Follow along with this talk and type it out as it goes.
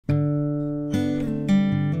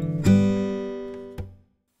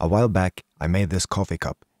A while back, I made this coffee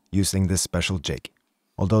cup using this special jig.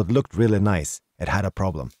 Although it looked really nice, it had a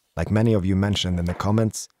problem. Like many of you mentioned in the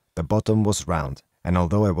comments, the bottom was round, and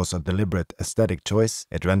although it was a deliberate aesthetic choice,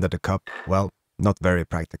 it rendered the cup, well, not very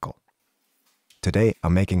practical. Today,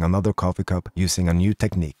 I'm making another coffee cup using a new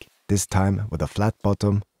technique, this time with a flat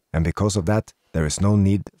bottom, and because of that, there is no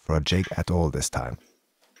need for a jig at all this time.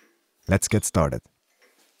 Let's get started.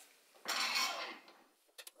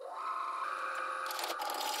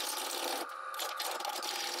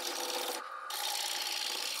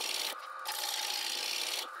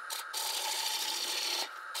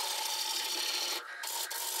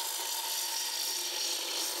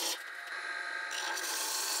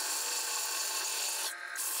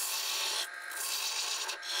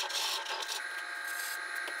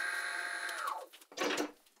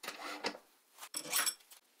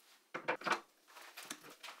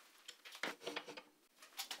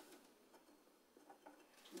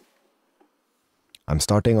 I'm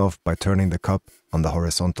starting off by turning the cup on the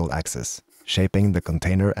horizontal axis, shaping the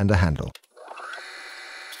container and the handle.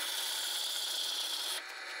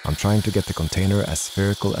 I'm trying to get the container as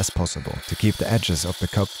spherical as possible to keep the edges of the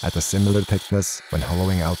cup at a similar thickness when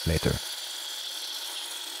hollowing out later.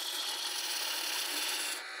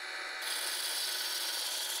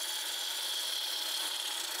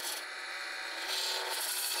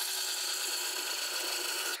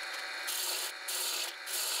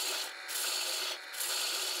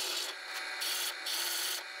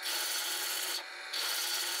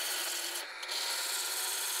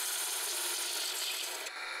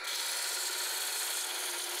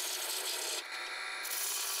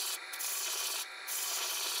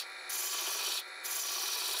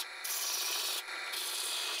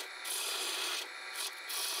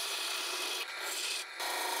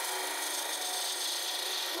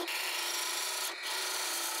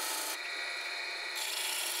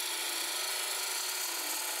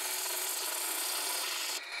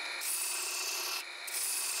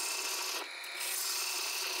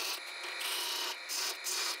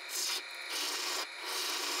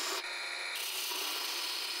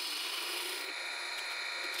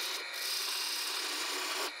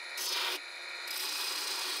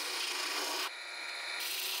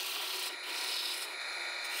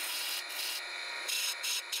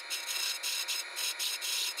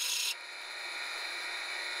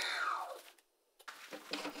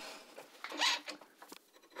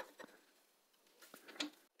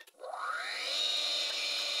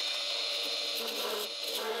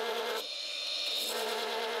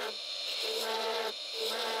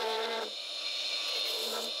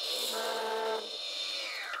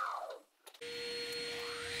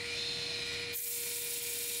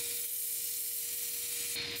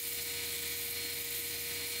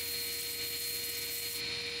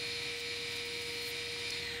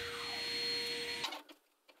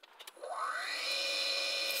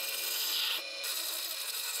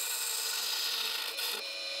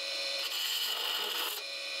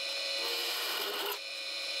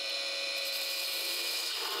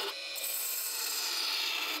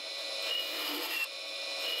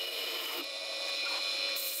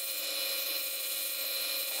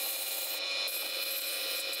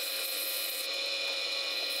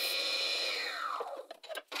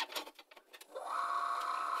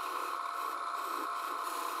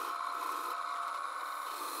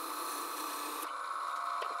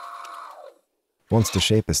 Once the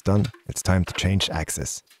shape is done, it's time to change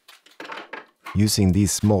axis. Using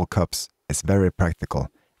these small cups is very practical,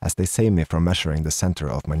 as they save me from measuring the center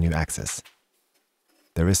of my new axis.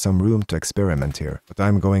 There is some room to experiment here, but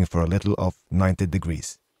I'm going for a little off 90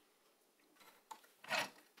 degrees.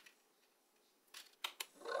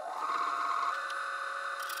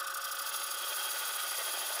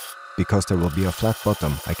 Because there will be a flat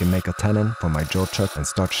bottom, I can make a tenon for my jaw chuck and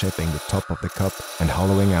start shaping the top of the cup and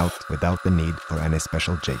hollowing out without the need for any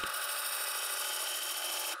special jig.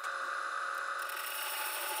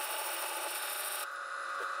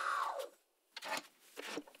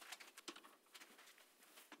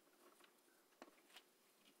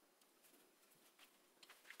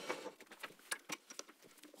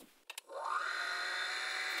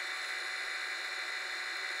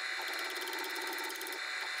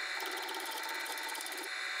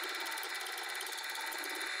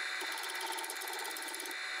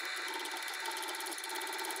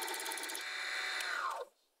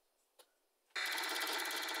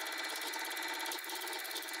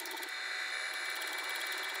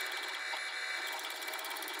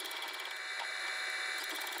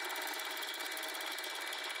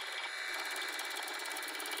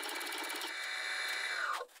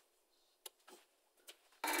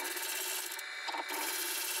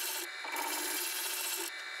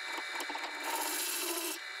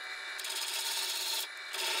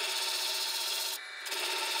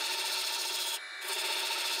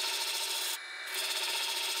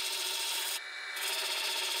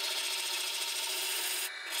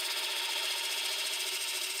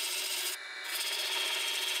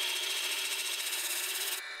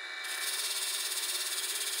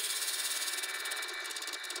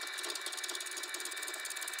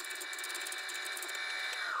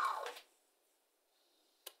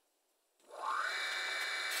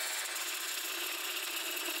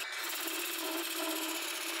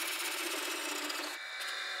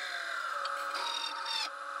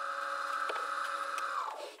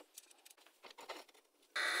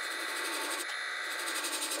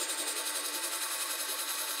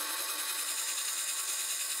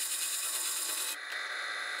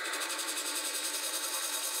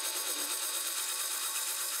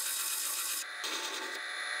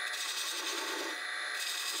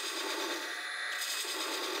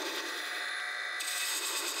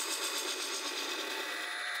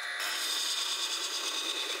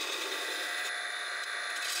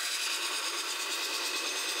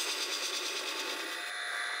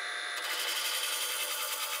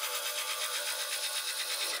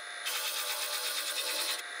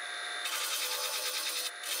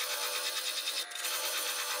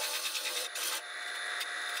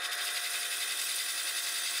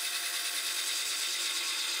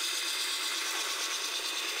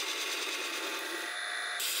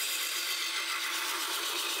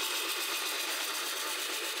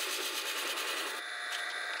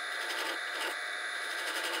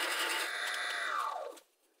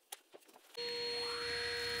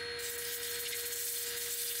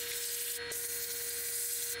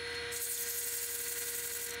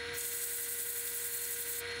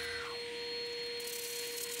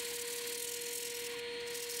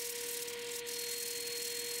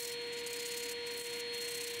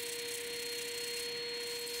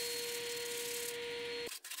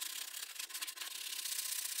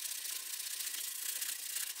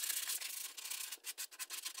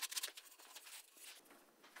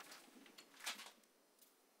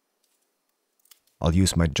 I'll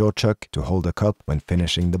use my jaw chuck to hold the cup when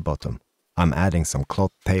finishing the bottom. I'm adding some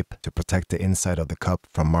cloth tape to protect the inside of the cup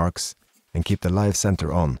from marks and keep the live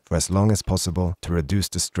center on for as long as possible to reduce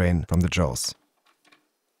the strain from the jaws.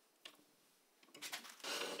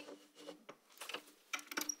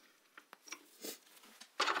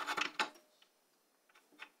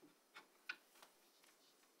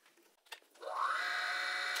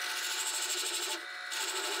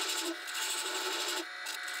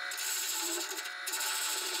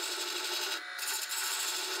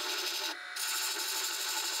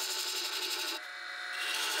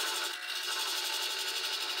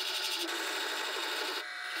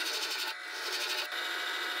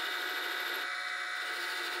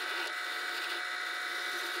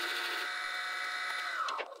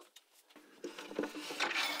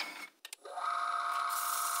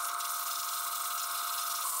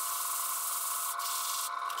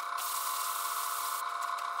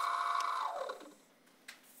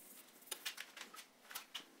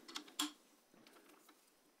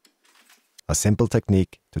 A simple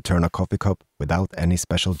technique to turn a coffee cup without any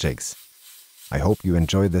special jigs. I hope you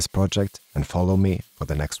enjoyed this project and follow me for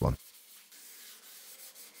the next one.